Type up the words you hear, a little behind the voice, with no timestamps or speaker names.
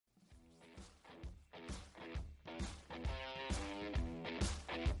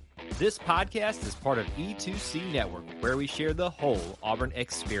This podcast is part of E2C Network, where we share the whole Auburn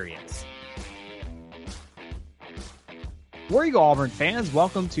experience. War Eagle Auburn fans,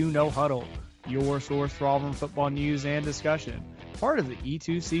 welcome to No Huddle, your source for Auburn football news and discussion, part of the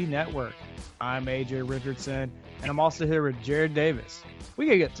E2C Network. I'm AJ Richardson, and I'm also here with Jared Davis. We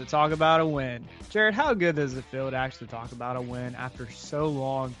get to talk about a win. Jared, how good does it feel to actually talk about a win after so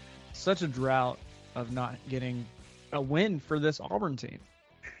long, such a drought of not getting a win for this Auburn team?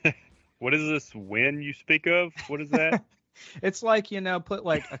 What is this win you speak of? What is that? It's like, put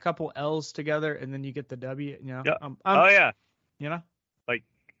like a couple L's together and then you get the W, Yeah. Oh, yeah. A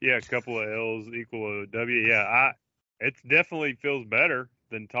couple of L's equal a W. Yeah, it definitely feels better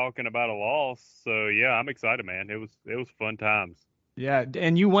than talking about a loss. So yeah, I'm excited, man. It was fun times. Yeah,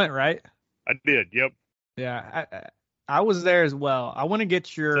 and you went, right? I did. Yep. Yeah, I was there as well. I want to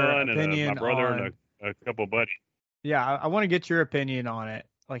get your opinion and my brother on. And a couple of buddies. Yeah, I want to get your opinion on it.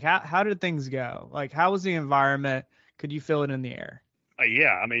 Like, how did things go? Like, how was the environment? Could you feel it in the air?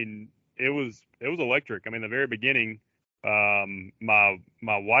 Yeah, I mean, it was electric. I mean, the very beginning, my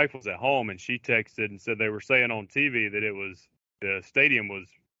wife was at home and she texted and said they were saying on TV that the stadium was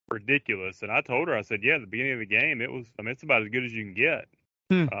ridiculous. And I told her, I said, yeah, at the beginning of the game, it's about as good as you can get.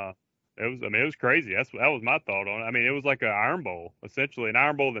 It was crazy. That was my thought on it. I mean, it was like an Iron Bowl, essentially, an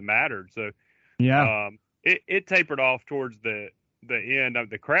Iron Bowl that mattered. So, yeah, it tapered off towards the end.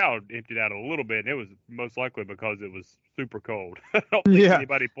 The crowd emptied out a little bit, and it was most likely because it was super cold. I don't think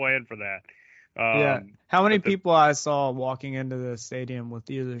anybody planned for that. How many people I saw walking into the stadium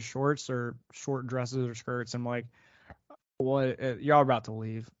with either shorts or short dresses or skirts? I'm like, what? Y'all about to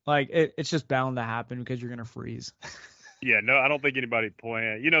leave? Like, it's just bound to happen because you're gonna freeze. Yeah, no, I don't think anybody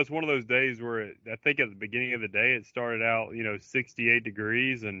planned. It's one of those days where I think at the beginning of the day it started out, 68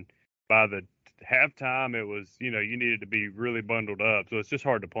 degrees, and by the halftime it was, you needed to be really bundled up. So it's just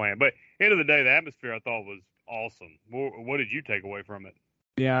hard to plan. But end of the day, the atmosphere I thought was awesome. What did you take away from it?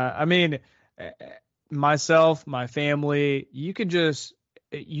 Yeah, I mean, myself, my family, you could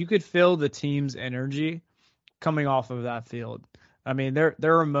feel the team's energy coming off of that field. I mean, there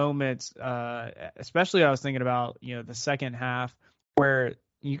were moments, especially I was thinking about, the second half, where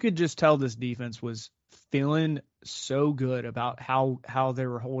you could just tell this defense was feeling so good about how they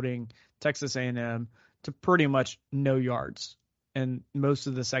were holding Texas A&M to pretty much no yards in most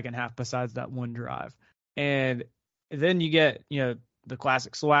of the second half besides that one drive. And then you get, the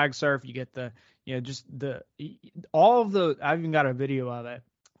classic swag surf, you get the, I've even got a video of it.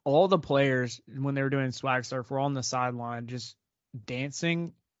 All the players, when they were doing swag surf, were on the sideline just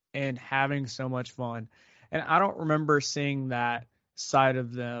dancing and having so much fun. And I don't remember seeing that side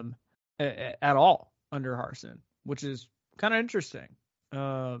of them at all under Harsin, which is kind of interesting.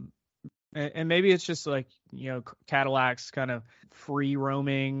 And maybe it's just like, Cadillac's kind of free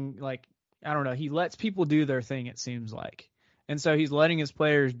roaming. Like, I don't know. He lets people do their thing, it seems like. And so he's letting his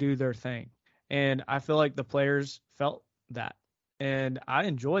players do their thing. And I feel like the players felt that. And I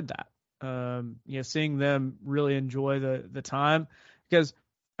enjoyed that. Seeing them really enjoy the time, because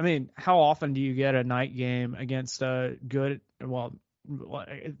I mean, how often do you get a night game against a good? Well,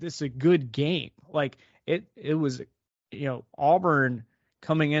 it's a good game. Like it was, Auburn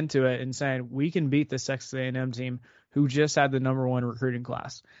coming into it and saying we can beat the Texas A&M team who just had the number one recruiting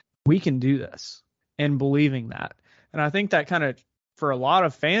class. We can do this, and believing that. And I think that kind of, for a lot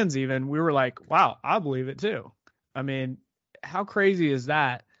of fans, even we were like, wow, I believe it too. I mean, how crazy is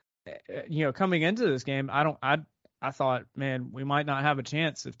that? Coming into this game, I thought, man, we might not have a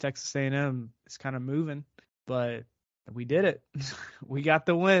chance if Texas A&M is kind of moving, but we did it. We got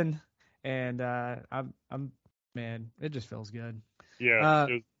the win, and man, it just feels good. Yeah,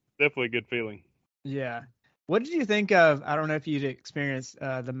 it was definitely a good feeling. Yeah. What did you think of? I don't know if you'd experienced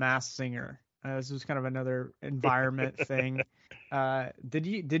the Masked Singer. This was kind of another environment thing. Did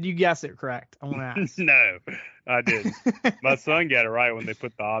you guess it correct? I want to ask. No, I didn't. My son got it right when they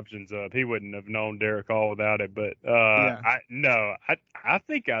put the options up. He wouldn't have known Derek Hall without it. But I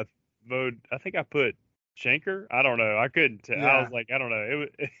think I voted. I think I put Shanker. I don't know. I couldn't tell. Yeah. I was like, I don't know.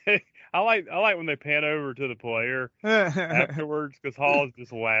 It was. I like when they pan over to the player afterwards, because Hall's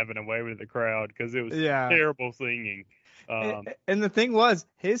just laughing and waving at the crowd because it was terrible singing. And the thing was,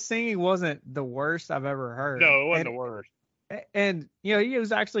 his singing wasn't the worst I've ever heard. No, it wasn't the worst. And, he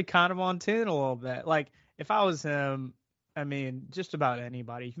was actually kind of on tune a little bit. Like, if I was him, I mean, just about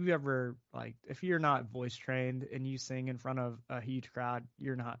anybody, if you're not voice trained and you sing in front of a huge crowd,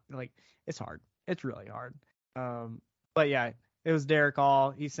 you're not, like, it's hard. It's really hard. But yeah, it was Derek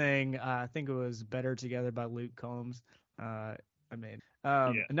Hall. He sang, I think it was Better Together by Luke Combs. Another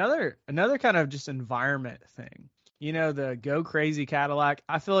kind of just environment thing. the Go Crazy Cadillac,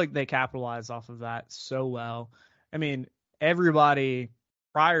 I feel like they capitalized off of that so well. I mean, everybody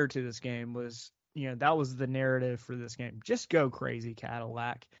prior to this game was, that was the narrative for this game. Just go crazy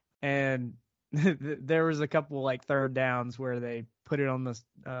Cadillac. And there was a couple like third downs where they put it on the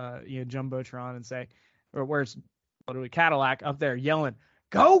Jumbotron and say, or where's Cadillac up there yelling,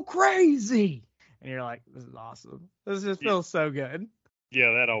 "Go crazy!" And you're like, this is awesome. This just feels so good.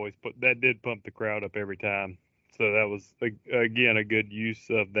 Yeah, that did pump the crowd up every time. So that was again a good use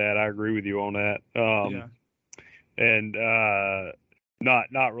of that. I agree with you on that. And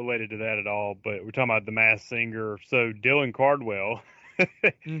not related to that at all, but we're talking about the Masked Singer. So Dylan Cardwell,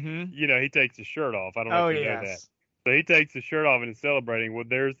 he takes his shirt off. I don't know if you know that. So he takes his shirt off and is celebrating. Well,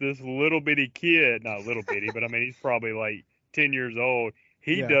 there's this little bitty kid, not little bitty, but I mean he's probably like 10 years old.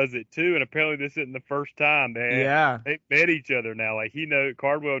 He does it too, and apparently this isn't the first time they met each other now. Like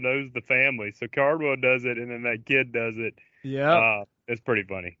Cardwell knows the family, so Cardwell does it, and then that kid does it. Yeah, it's pretty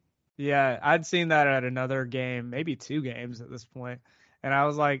funny. Yeah, I'd seen that at another game, maybe 2 games at this point, and I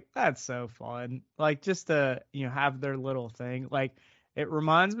was like, that's so fun. Like just to have their little thing. Like it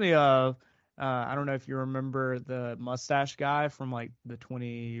reminds me of I don't know if you remember the mustache guy from like the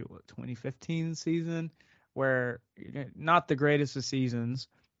 2015 season. Where not the greatest of seasons,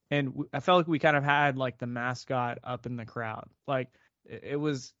 and I felt like we kind of had like the mascot up in the crowd. Like it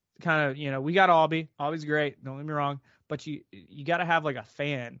was kind of we got Aubie's great, don't get me wrong, but you got to have like a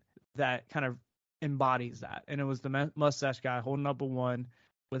fan that kind of embodies that, and it was the mustache guy holding up a 1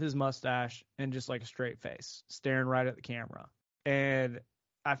 with his mustache and just like a straight face, staring right at the camera. And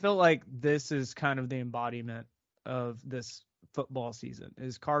I feel like this is kind of the embodiment of this football season,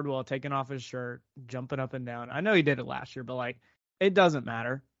 is Cardwell taking off his shirt, jumping up and down. I know he did it last year, but like it doesn't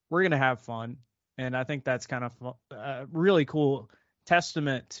matter. We're gonna have fun, and I think that's kind of really cool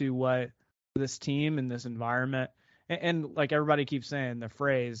testament to what this team and this environment and like everybody keeps saying the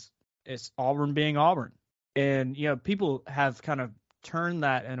phrase, it's Auburn being Auburn, and people have kind of turned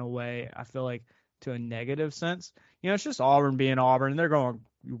that in a way I feel like to a negative sense. It's just Auburn being Auburn. They're going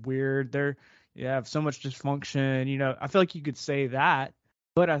weird. You have so much dysfunction. I feel like you could say that,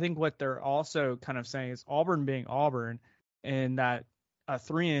 but I think what they're also kind of saying is Auburn being Auburn, and that a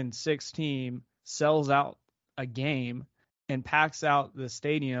 3-6 team sells out a game and packs out the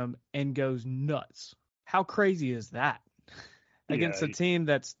stadium and goes nuts. How crazy is that against a team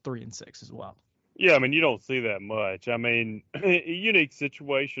that's 3-6 as well? Yeah, I mean, you don't see that much. I mean, a unique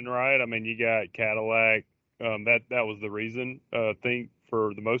situation, right? I mean, you got Cadillac. That was the reason, I think,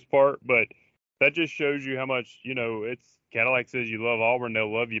 for the most part, but that just shows you how much, it's Cadillac says you love Auburn,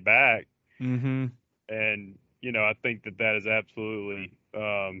 they'll love you back. Mm-hmm. And, I think that is absolutely,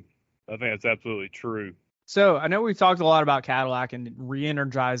 that's absolutely true. So I know we've talked a lot about Cadillac and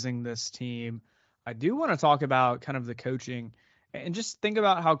re-energizing this team. I do want to talk about kind of the coaching and just think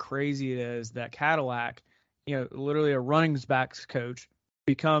about how crazy it is that Cadillac, literally a running backs coach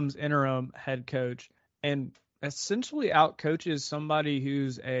becomes interim head coach and essentially outcoaches somebody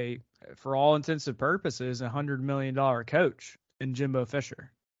who's for all intents and purposes, $100 million coach in Jimbo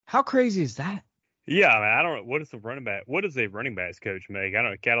Fisher. How crazy is that? Yeah, I mean, I don't know. What is a running backs coach make? I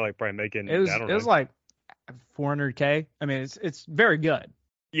don't know. Cadillac probably making. It was like $400K. I mean, it's very good.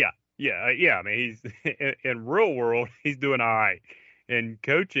 Yeah. I mean, he's in real world, he's doing all right. In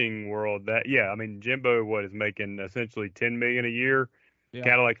coaching world, I mean, Jimbo is making essentially $10 million a year. Yeah.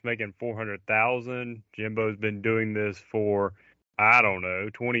 Cadillac's making $400,000. Jimbo's been doing this for, I don't know,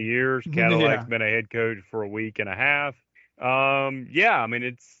 20 years. Cadillac's been a head coach for a week and a half. I mean,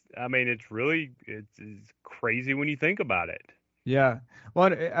 it's crazy when you think about it. Yeah.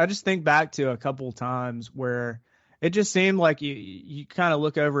 Well, I just think back to a couple times where it just seemed like you kind of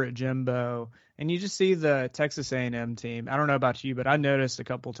look over at Jimbo and you just see the Texas A&M team. I don't know about you, but I noticed a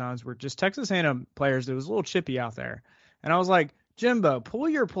couple times where just Texas A&M players, it was a little chippy out there. And I was like, Jimbo, pull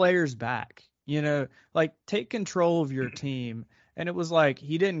your players back, like take control of your team. And it was like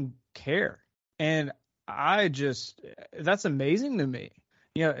he didn't care. And that's amazing to me.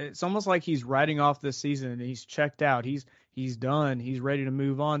 It's almost like he's writing off this season and he's checked out. He's done. He's ready to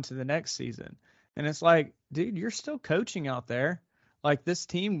move on to the next season. And it's like, dude, you're still coaching out there. Like this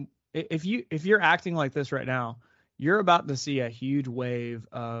team, if you're acting like this right now, you're about to see a huge wave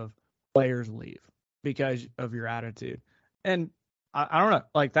of players leave because of your attitude. And I don't know,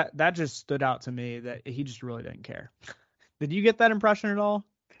 like that just stood out to me that he just really didn't care. Did you get that impression at all?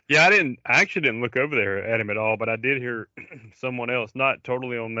 Yeah, I actually didn't look over there at him at all, but I did hear someone else, not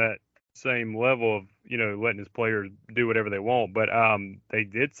totally on that same level of, letting his players do whatever they want, but they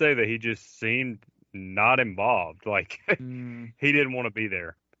did say that he just seemed not involved. Like he didn't want to be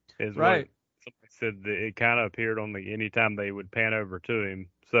there. Right. Somebody said that it kind of appeared on the anytime they would pan over to him.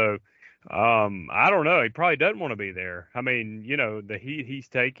 So I don't know. He probably doesn't want to be there. I mean, the heat he's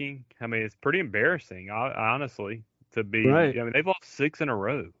taking. I mean, it's pretty embarrassing, honestly, to be. Right. I mean, they've lost 6 in a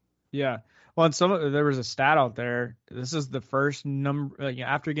row. Yeah. Well, and there was a stat out there. This is the first number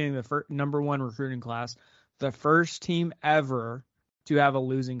after getting the first number one recruiting class, the first team ever to have a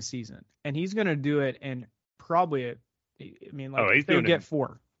losing season, and he's going to do it in probably. He's they'll doing get it.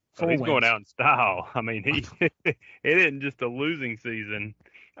 four He's wins. going out in style. I mean, it isn't just a losing season.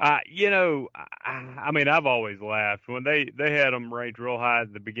 I mean, I've always laughed when they had him ranked real high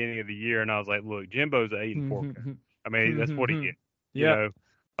at the beginning of the year, and I was like, look, Jimbo's an 8-4 coach. I mean, that's what he is. Yeah.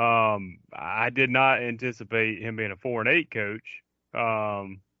 I did not anticipate him being a 4-8 coach.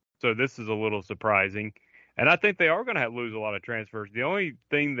 So this is a little surprising. And I think they are going to lose a lot of transfers. The only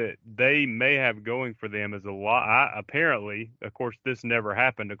thing that they may have going for them is apparently, of course, this never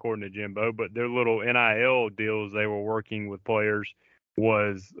happened according to Jimbo, but their little NIL deals they were working with players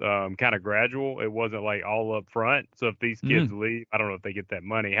was kind of gradual. It wasn't like all up front. So if these kids leave, I don't know if they get that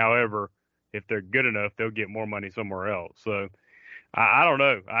money. However, if they're good enough, they'll get more money somewhere else. So I don't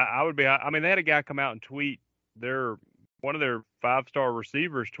know. I would be. I mean, they had a guy come out and tweet one of their 5-star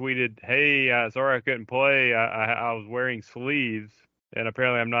receivers tweeted, "Hey, sorry I couldn't play. I was wearing sleeves, and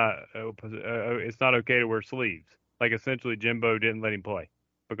apparently I'm not. It's not okay to wear sleeves." Like essentially, Jimbo didn't let him play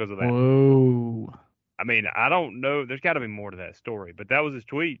because of that. Whoa. I mean, I don't know. There's got to be more to that story, but that was his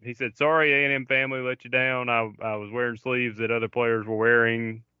tweet. He said, "Sorry, A&M family let you down. I was wearing sleeves that other players were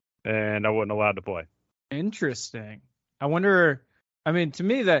wearing, and I wasn't allowed to play." Interesting. I wonder. I mean, to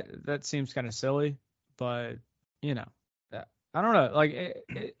me that seems kind of silly, but I don't know. Like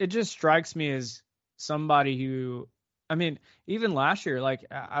it just strikes me as somebody who, I mean, even last year, like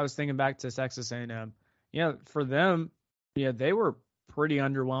I was thinking back to Texas A&M. For them, they were pretty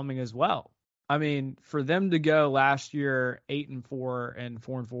underwhelming as well. I mean, for them to go last year 8-4 and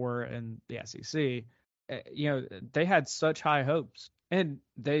 4-4 in the SEC, they had such high hopes, and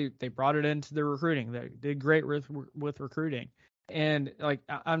they brought it into the recruiting. They did great with recruiting. And like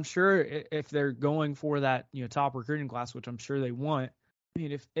I'm sure if they're going for that top recruiting class, which I'm sure they want, I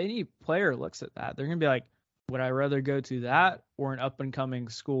mean if any player looks at that, they're gonna be like, would I rather go to that or an up and coming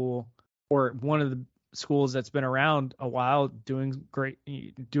school or one of the schools that's been around a while doing great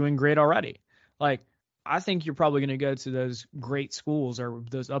already? Like I think you're probably gonna go to those great schools or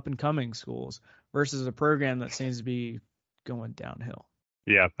those up and coming schools versus a program that seems to be going downhill.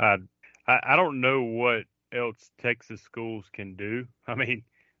 Yeah, I don't know what else Texas schools can do. I mean,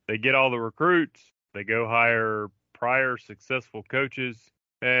 they get all the recruits, they go hire prior successful coaches,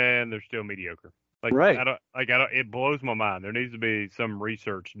 and they're still mediocre. Like right. It blows my mind. There needs to be some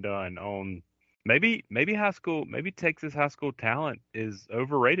research done on maybe high school, maybe Texas high school talent is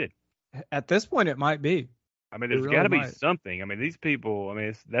overrated. At this point, it might be. I mean, there's got to be something. I mean, these people. I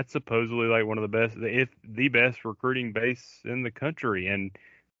mean, that's supposedly like one of the best, if the best recruiting base in the country, and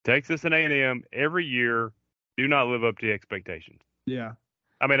Texas and A&M every year do not live up to expectations. Yeah.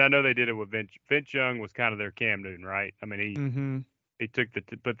 I mean, I know they did it with Vince Young was kind of their Cam Newton, right? I mean, he took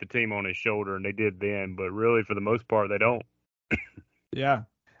put the team on his shoulder, and they did then, but really for the most part, they don't. Yeah.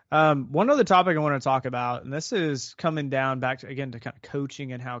 One other topic I want to talk about, and this is coming down back to kind of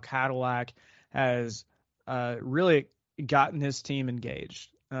coaching and how Cadillac has really gotten his team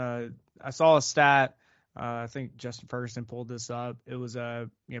engaged. I saw a stat. I think Justin Ferguson pulled this up. It was a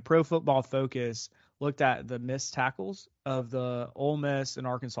Pro Football Focus looked at the missed tackles of the Ole Miss and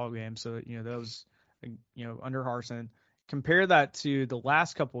Arkansas games. So those under Harsin. Compare that to the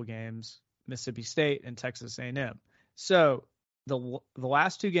last couple of games, Mississippi State and Texas A&M. So the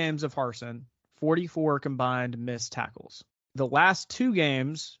last 2 games of Harsin, 44 combined missed tackles. The last 2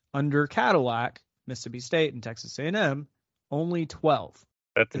 games under Cadillac, Mississippi State and Texas A&M, only 12.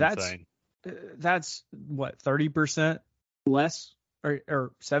 That's insane. That's what, 30% less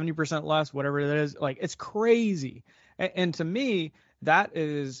or 70% less, whatever it is. Like it's crazy. And to me, that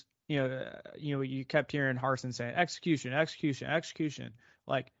is, you kept hearing Harsin saying execution.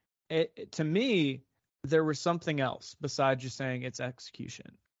 Like to me, there was something else besides just saying it's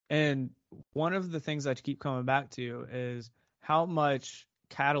execution. And one of the things I keep coming back to is how much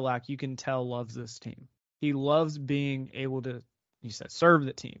Cadillac, you can tell, loves this team. He loves being able to, you said, serve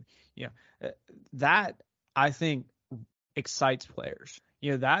the team. That I think excites players.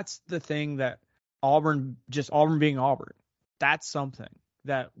 That's the thing that Auburn being Auburn, that's something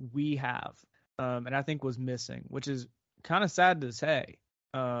that we have, and I think was missing, which is kind of sad to say,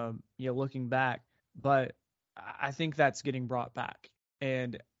 looking back, but I think that's getting brought back,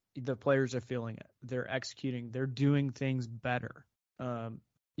 and the players are feeling it. They're executing. They're doing things better.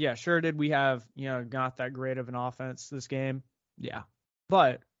 Yeah, sure did we have, not that great of an offense this game? Yeah.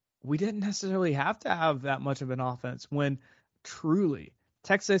 But we didn't necessarily have to have that much of an offense when truly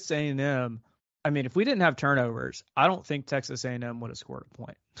Texas A&M, I mean, if we didn't have turnovers, I don't think Texas A&M would have scored a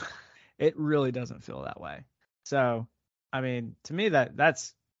point. It really doesn't feel that way. So, I mean, to me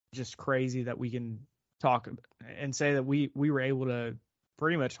that's just crazy that we can talk and say that we were able to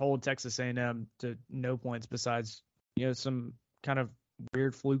pretty much hold Texas A&M to no points besides, some kind of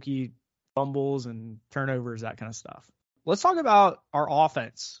weird fluky fumbles and turnovers, that kind of stuff. Let's talk about our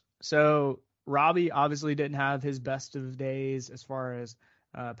offense. So Robbie obviously didn't have his best of days as far as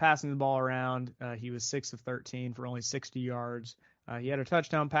passing the ball around. He was 6 of 13 for only 60 yards. He had a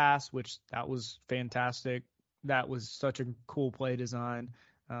touchdown pass, which that was fantastic. That was such a cool play design.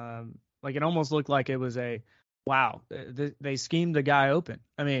 Like it almost looked like it was wow, they schemed the guy open.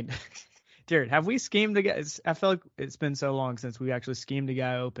 I mean, Jared, have we schemed the guy? I feel like it's been so long since we actually schemed a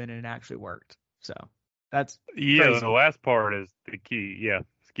guy open and it actually worked. So that's crazy. The last part is the key. Yeah,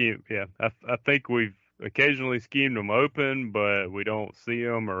 scheme. Yeah, I think we've occasionally schemed them open, but we don't see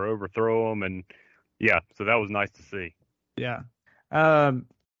them or overthrow them, and yeah, so that was nice to see. Yeah.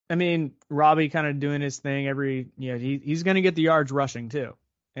 I mean, Robbie kind of doing his thing he's going to get the yards rushing too.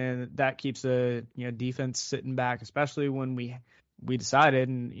 And that keeps the, defense sitting back, especially when we decided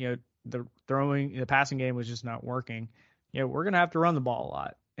and, the passing game was just not working. We're going to have to run the ball a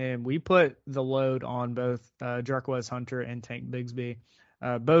lot. And we put the load on both Jarquez Hunter and Tank Bigsby.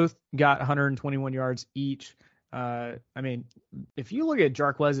 Both got 121 yards each. I mean, if you look at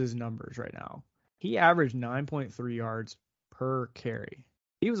Jarquez's numbers right now, he averaged 9.3 yards per carry.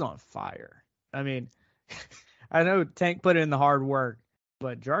 He was on fire. I mean, I know Tank put in the hard work,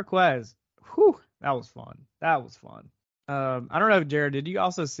 but Jarquez, that was fun. That was fun. I don't know, Jared, did you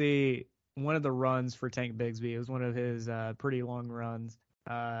also see one of the runs for Tank Bigsby? It was one of his pretty long runs.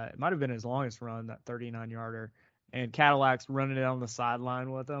 It might have been his longest run, that 39-yarder. And Cadillac's running it on the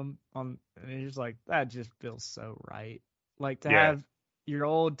sideline with him. And it's just like, that just feels so right. Like to have your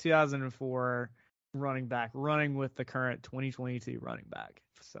old 2004 running back running with the current 2022 running back.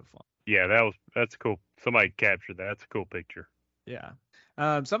 So fun. Yeah, that's cool. Somebody captured that. That's a cool picture. Yeah.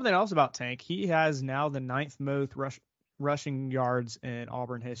 Something else about Tank, he has now the 9th most rushing yards in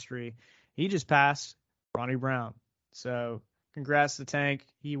Auburn history. He just passed Ronnie Brown. So congrats to Tank.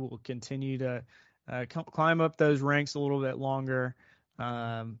 He will continue to climb up those ranks a little bit longer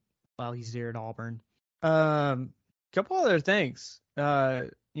while he's there at Auburn. Couple other things. John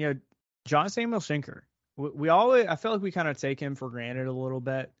Samuel Shenker. I feel like we kind of take him for granted a little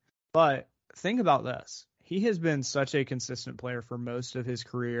bit, but think about this. He has been such a consistent player for most of his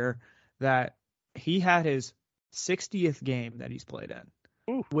career that he had his 60th game that he's played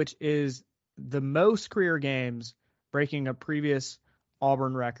in, which is the most career games, breaking a previous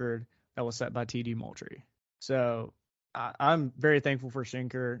Auburn record that was set by T.D. Moultrie. So I'm very thankful for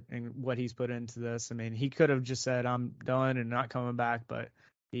Shenker and what he's put into this. I mean, he could have just said, I'm done and not coming back, but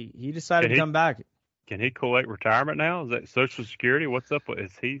he decided to come back. Can he collect retirement now? Is that Social Security? What's up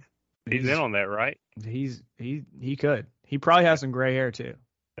with he's in on that, right? He could. He probably has some gray hair too.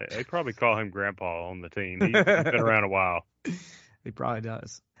 They probably call him Grandpa on the team. He's been around a while. He probably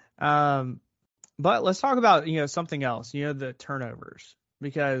does. But let's talk about, something else, the turnovers,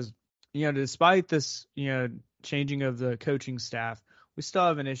 because, despite this, changing of the coaching staff, we still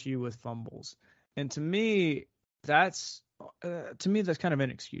have an issue with fumbles. And to me, that's kind of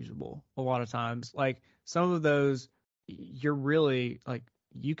inexcusable a lot of times. Like some of those, you're really like,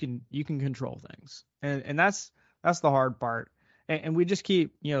 you can control things. And that's the hard part. And we just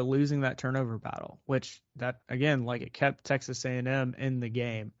keep, losing that turnover battle, which that, again, like it kept Texas A&M in the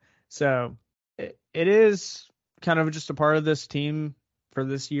game. So it is kind of just a part of this team for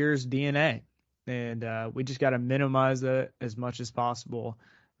this year's DNA. And we just got to minimize it as much as possible.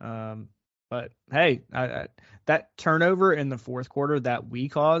 But hey, that turnover in the fourth quarter that we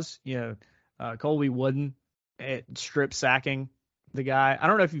caused, Colby Wooden strip sacking the guy. I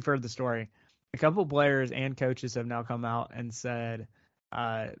don't know if you've heard the story. A couple players and coaches have now come out and said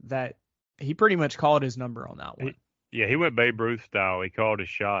that he pretty much called his number on that one. He went Babe Ruth style. He called his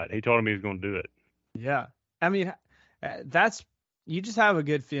shot. He told him he was going to do it. Yeah. I mean, you just have a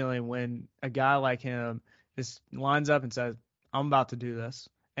good feeling when a guy like him just lines up and says, I'm about to do this,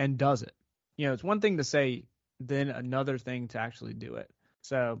 and does it. It's one thing to say, then another thing to actually do it.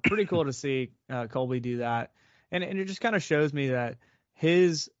 So pretty cool to see Colby do that. And it just kind of shows me that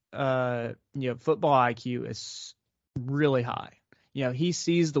his football IQ is really high. He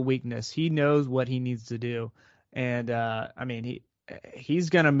sees the weakness. He knows what he needs to do. And I mean, he's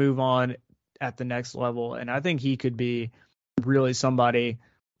going to move on at the next level. And I think he could be really somebody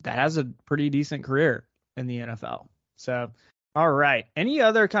that has a pretty decent career in the NFL. So, all right. Any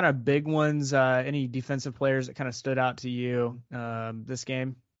other kind of big ones? Any defensive players that kind of stood out to you this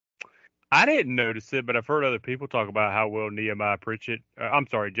game? I didn't notice it, but I've heard other people talk about how well Nehemiah Pritchett,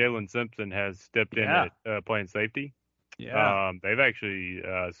 Jalen Simpson has stepped in at playing safety. Yeah. They've actually,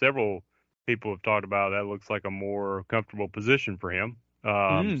 several people have talked about that looks like a more comfortable position for him.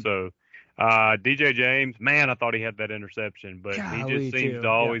 So DJ James, man, I thought he had that interception, but he just seems to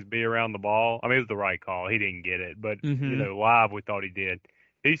always be around the ball. I mean, it was the right call. He didn't get it, but live we thought he did.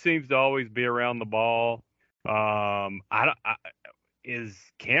 He seems to always be around the ball. Is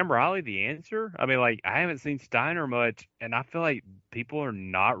Cam Riley the answer? I mean, like, I haven't seen Steiner much, and I feel like people are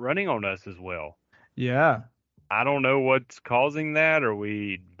not running on us as well. Yeah. I don't know what's causing that. Are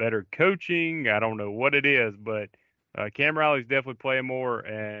we better coaching? I don't know what it is, but Cam Riley's definitely playing more.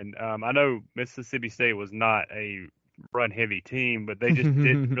 And I know Mississippi State was not a run-heavy team, but they just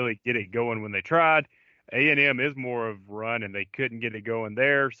didn't really get it going when they tried. A&M is more of run, and they couldn't get it going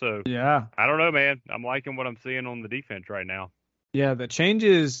there. So, yeah, I don't know, man. I'm liking what I'm seeing on the defense right now. Yeah, the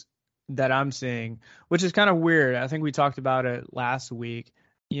changes that I'm seeing, which is kind of weird. I think we talked about it last week.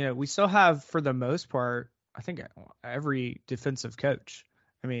 We still have, for the most part, I think every defensive coach.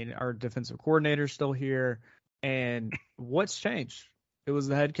 I mean, our defensive coordinator's still here. And what's changed? It was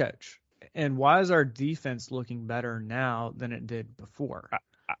the head coach. And why is our defense looking better now than it did before?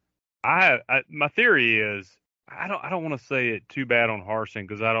 My theory is, I don't want to say it too bad on Harsin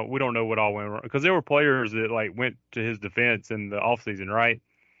because we don't know what all went wrong, because there were players that like went to his defense in the offseason, right?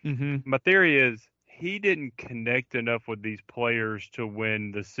 Mm-hmm. My theory is he didn't connect enough with these players to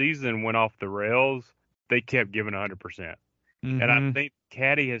when the season went off the rails, they kept giving 100%. Mm-hmm. And I think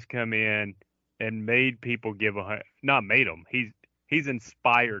Caddy has come in and made people give not made them. He's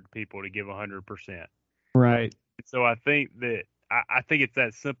inspired people to give 100%. Right. So I think that I think it's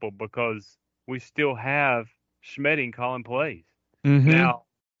that simple, because we still have Schmedding calling plays. Mm-hmm. Now,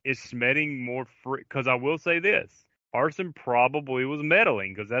 is Schmedding more free? Because I will say this, Harsin probably was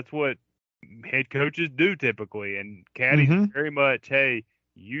meddling, because that's what head coaches do typically. And Caddy's very much, hey,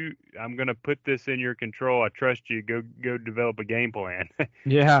 I'm going to put this in your control. I trust you. Go develop a game plan.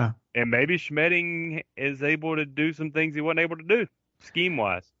 Yeah. And maybe Schmedding is able to do some things he wasn't able to do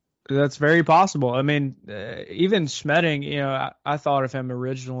scheme-wise. That's very possible. I mean, even Schmedding, I thought of him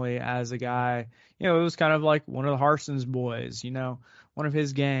originally as a guy, it was kind of like one of the Harsin's boys, one of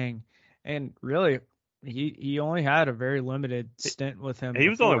his gang. And really, he only had a very limited stint with him. He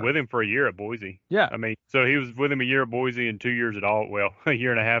was only with him for a year at Boise. Yeah. I mean, so he was with him a year at Boise and 2 years at a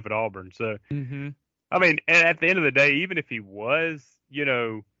year and a half at Auburn. So, I mean, and at the end of the day, even if he was,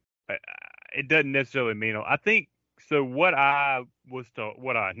 it doesn't necessarily mean, I think, so what I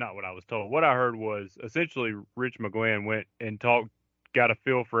heard was essentially Rich McGlynn went and got a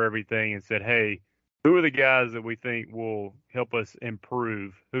feel for everything and said, hey, who are the guys that we think will help us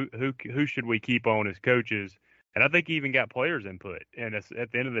improve? Who should we keep on as coaches? And I think he even got players input. And at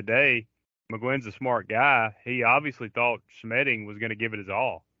the end of the day, McGlynn's a smart guy. He obviously thought Schmedding was going to give it his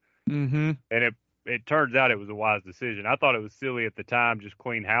all. Mm-hmm. And it turns out it was a wise decision. I thought it was silly at the time, just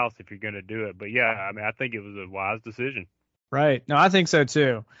clean house if you're going to do it. But yeah, I mean, I think it was a wise decision. Right. No, I think so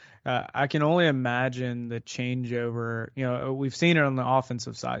too. I can only imagine the changeover. We've seen it on the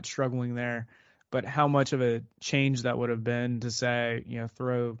offensive side, struggling there, but how much of a change that would have been to say,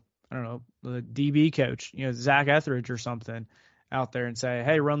 throw, I don't know, the DB coach, Zach Etheridge or something out there and say,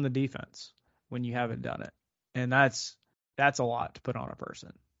 hey, run the defense when you haven't done it. And that's a lot to put on a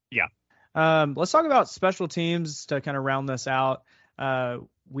person. Yeah. Let's talk about special teams to kind of round this out.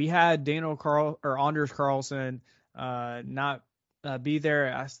 We had Anders Carlson not be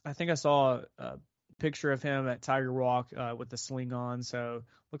there. I think I saw a picture of him at Tiger Walk with the sling on, so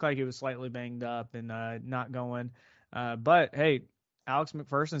looked like he was slightly banged up and not going. But hey, Alex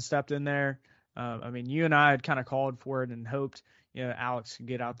McPherson stepped in there. I mean, you and I had kind of called for it and hoped Alex could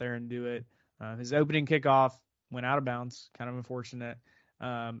get out there and do it. His opening kickoff went out of bounds, kind of unfortunate.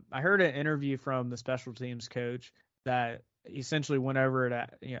 I heard an interview from the special teams coach that essentially went over to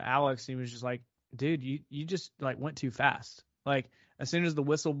Alex. He was just like, dude, you just like went too fast. Like as soon as the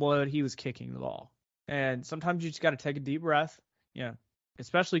whistle blowed, he was kicking the ball. And sometimes you just got to take a deep breath,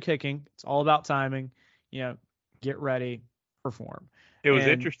 especially kicking. It's all about timing, get ready, perform. It was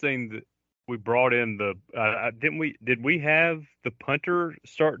interesting that we brought in did we have the punter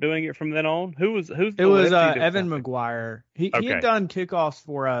start doing it from then on? Who's it was Evan McGuire. He had done kickoffs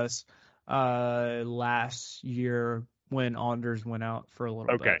for us last year when Anders went out for a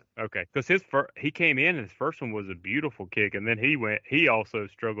little bit. Okay. Because he came in and his first one was a beautiful kick, and then he also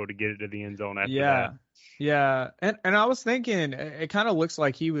struggled to get it to the end zone after that. Yeah, and I was thinking it kind of looks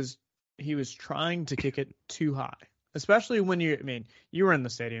like he was trying to kick it too high, especially when you were in the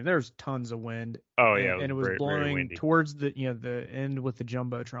stadium. There was tons of wind, Oh and, yeah, and it was very, very blowing windy. towards the the end with the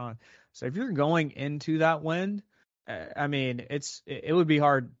jumbotron. So if you're going into that wind, it would be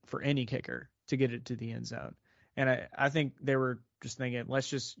hard for any kicker to get it to the end zone. And I think they were just thinking, let's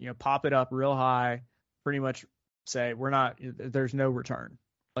just pop it up real high, pretty much say there's no return.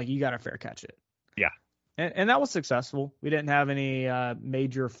 Like you got to fair catch it. Yeah. And that was successful. We didn't have any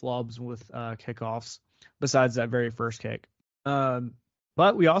major flubs with kickoffs besides that very first kick.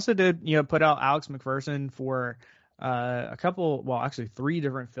 But we also did, put out Alex McPherson for actually 3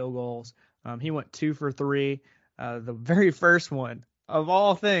 different field goals. He went 2 for 3. The very first one of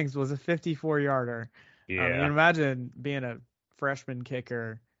all things was a 54-yarder. Yeah. Imagine being a freshman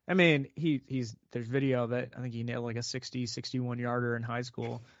kicker. I mean, there's video of it. I think he nailed like a 61-yarder in high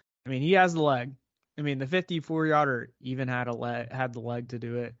school. I mean, he has the leg. I mean, the 54-yarder even had the leg to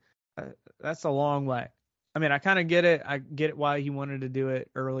do it. That's a long way. I mean, I kind of get it. I get why he wanted to do it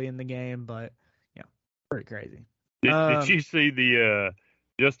early in the game, but pretty crazy. Did you see the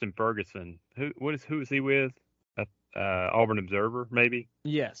Justin Ferguson? Who is he with? Auburn Observer, maybe?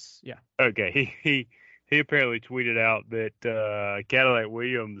 Yes. Yeah. Okay. He apparently tweeted out that Cadillac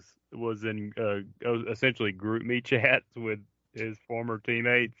Williams was in essentially group me chats with his former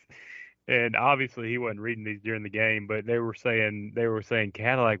teammates. And obviously he wasn't reading these during the game, but they were saying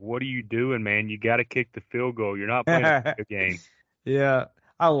Cadillac, what are you doing, man? You got to kick the field goal. You're not playing a video game. Yeah,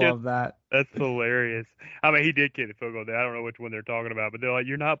 I love that. That's hilarious. I mean, he did kick the field goal. I don't know which one they're talking about, but they're like,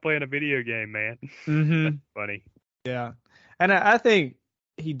 you're not playing a video game, man. Mm-hmm. That's funny. Yeah, and I think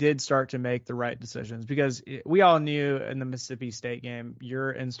he did start to make the right decisions because we all knew in the Mississippi State game,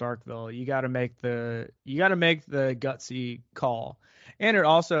 you're in Starkville, you got to make the gutsy call. And it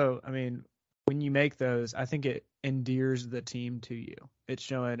also, I mean, when you make those, I think it endears the team to you. It's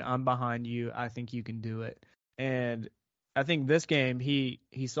showing I'm behind you. I think you can do it. And I think this game, he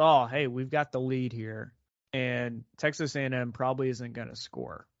saw, hey, we've got the lead here, and Texas A&M probably isn't going to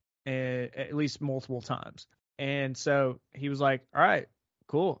score, at least multiple times. And so he was like, all right,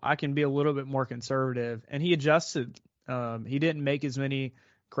 cool. I can be a little bit more conservative. And he adjusted. He didn't make as many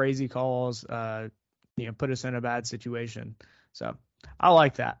crazy calls, put us in a bad situation. So I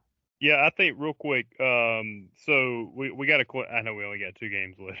like that. Yeah, I think real quick. So we got I know we only got 2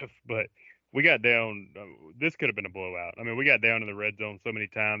 games left, but we got down. This could have been a blowout. I mean, we got down in the red zone so many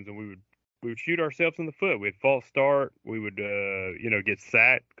times, and we would shoot ourselves in the foot. We'd false start. We would get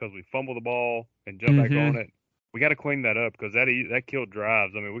sacked because we fumble the ball and jump back on it. We got to clean that up because that killed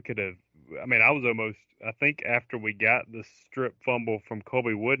drives. I mean, we could have. I mean, I was almost. I think after we got the strip fumble from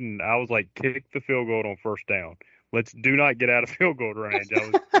Colby Wooden, I was like, kick the field goal on first down. Let's do not get out of field goal range. I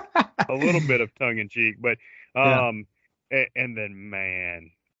was a little bit of tongue in cheek, but and then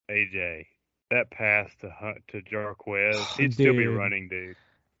man, AJ, that pass to Jarquez, he'd still be running, dude.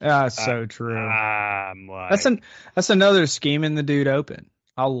 That's so true. I'm like, that's another scheming the dude open.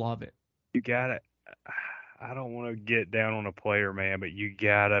 I love it. You got it. I don't want to get down on a player, man, but you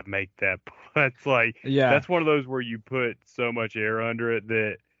gotta make that. That's like, that's one of those where you put so much air under it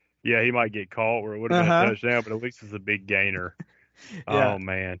that, he might get caught or it would have been a touchdown, but at least it's a big gainer. Oh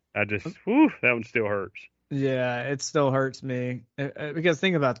man, that one still hurts. Yeah, it still hurts me because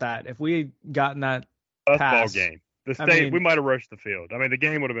think about that. If we had gotten that pass, ball game, we might have rushed the field. I mean, the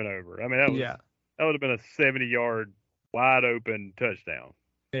game would have been over. I mean, that would have been a 70-yard wide open touchdown.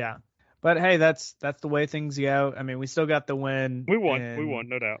 Yeah. But hey, that's the way things go. I mean, we still got the win. We won,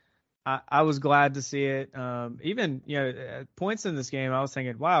 no doubt. I was glad to see it. Even at points in this game, I was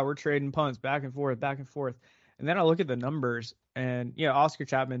thinking, wow, we're trading punts back and forth. And then I look at the numbers, and Oscar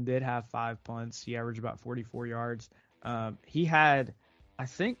Chapman did have 5 punts. He averaged about 44 yards. He had, I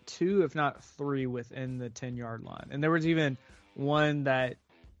think, 2, if not 3, within the 10-yard line. And there was even one that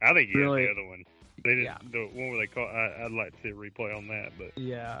I think he really, had the other one. The one where they call. I'd like to see a replay on that, but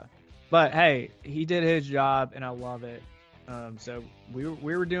yeah. But hey, he did his job, and I love it. So we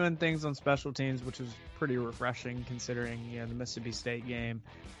were doing things on special teams, which was pretty refreshing considering the Mississippi State game.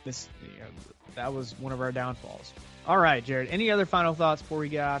 That was one of our downfalls. All right, Jared. Any other final thoughts before we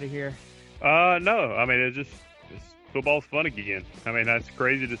get out of here? No. I mean, football's fun again. I mean, that's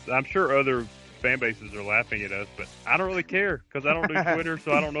crazy. I'm sure other fan bases are laughing at us, but I don't really care because I don't do Twitter,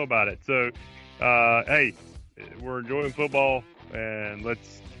 so I don't know about it. So, hey, we're enjoying football, and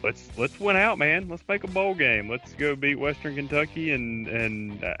let's win out, man. Let's make a bowl game. Let's go beat Western Kentucky,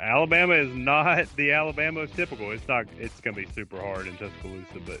 and Alabama is not the Alabama typical. It's not. It's going to be super hard in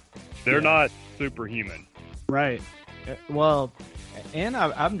Tuscaloosa, but they're not superhuman. Right. Well, and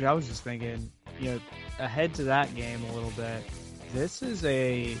I was just thinking, ahead to that game a little bit, this is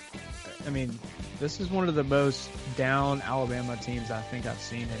one of the most down Alabama teams I think I've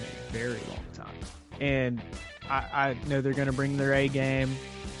seen in a very long time. And I know they're going to bring their A game,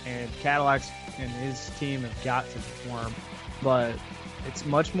 and Cadillacs and his team have got to perform, but it's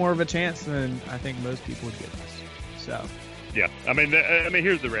much more of a chance than I think most people would give us. So, yeah, I mean,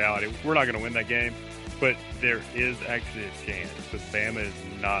 here's the reality: we're not going to win that game, but there is actually a chance because Bama is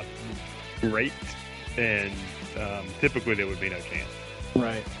not great, and typically there would be no chance.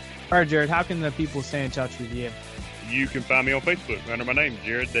 Right. All right, Jared, how can the people stay in touch with you? You can find me on Facebook under my name,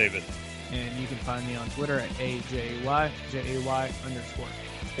 Jared Davis. And you can find me on Twitter at AJY_.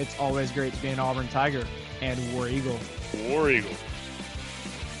 It's always great to be an Auburn Tiger and War Eagle. War Eagle.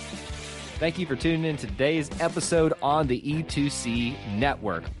 Thank you for tuning in to today's episode on the E2C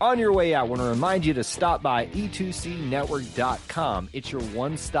Network. On your way out, I want to remind you to stop by e2cnetwork.com. It's your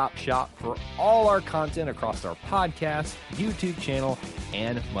one-stop shop for all our content across our podcast, YouTube channel,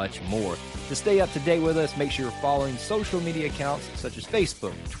 and much more. To stay up to date with us, make sure you're following social media accounts such as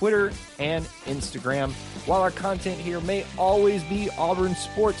Facebook, Twitter, and Instagram. While our content here may always be Auburn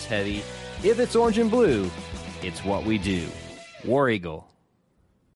sports heavy, if it's orange and blue, it's what we do. War Eagle.